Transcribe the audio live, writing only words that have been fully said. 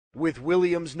With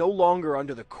Williams no longer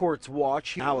under the court's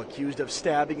watch, now accused of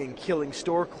stabbing and killing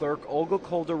store clerk Olga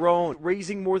Calderon,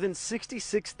 raising more than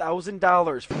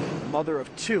 $66,000 for the mother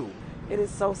of two. It is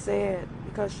so sad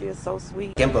because she is so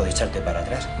sweet. Tiempo de echarte para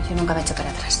atrás. Yo nunca me echo para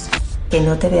atrás. Que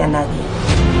no te vea nadie.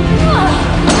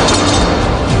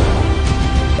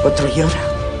 Otro llora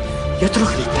y otro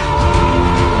grita.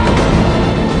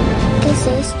 ¿Qué es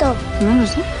esto? No lo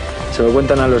sé. Se lo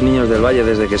cuentan a los niños del valle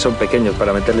desde que son pequeños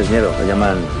para meterles miedo. Lo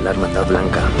llaman la hermandad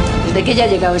blanca. Desde que ella ha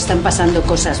llegado están pasando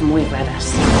cosas muy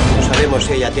raras. No sabemos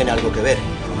si ella tiene algo que ver.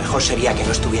 Lo mejor sería que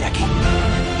no estuviera aquí.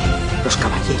 Los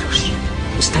caballeros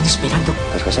están esperando.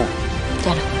 ¿Has casado?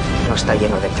 Ya no. No está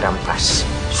lleno de trampas.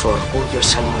 Su orgullo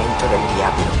es alimento del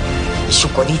diablo. Y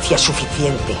su codicia es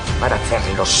suficiente para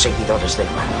hacerlos seguidores del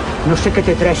mal. No sé qué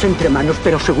te traes entre manos,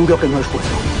 pero seguro que no es bueno.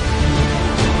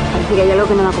 Parece que hay algo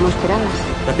que no va como esperabas.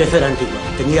 La pieza era antigua.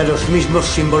 Tenía los mismos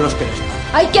símbolos que la espada.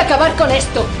 ¡Hay que acabar con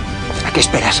esto! ¿A qué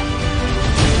esperas?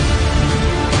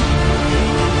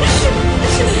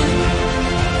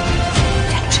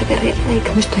 Ya no sé qué realidad y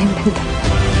qué me estoy inventando.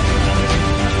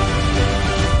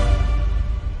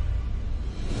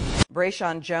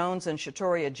 Brayshawn Jones and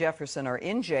Shatoria Jefferson are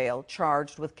in jail,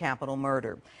 charged with capital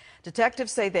murder.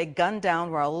 Detectives say they gunned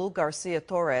down Raul Garcia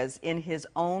Torres in his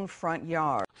own front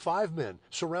yard. 5 men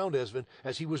surround Esvin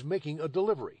as he was making a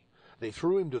delivery. They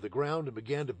threw him to the ground and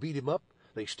began to beat him up.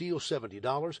 They steal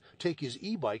 $70, take his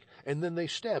e-bike, and then they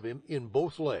stab him in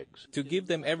both legs. To give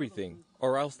them everything,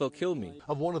 or else they'll kill me.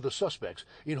 Of one of the suspects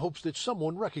in hopes that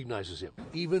someone recognizes him.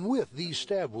 Even with these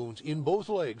stab wounds in both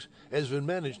legs, Esvin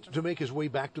managed to make his way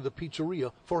back to the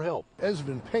pizzeria for help.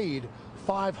 Esvin paid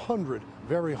 $500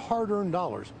 very hard-earned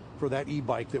dollars for that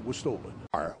e-bike that was stolen.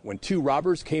 When two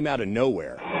robbers came out of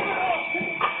nowhere.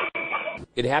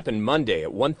 It happened Monday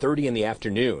at 1:30 in the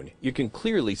afternoon. You can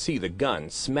clearly see the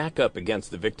gun smack up against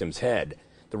the victim's head.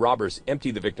 The robbers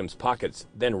emptied the victim's pockets,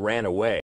 then ran away.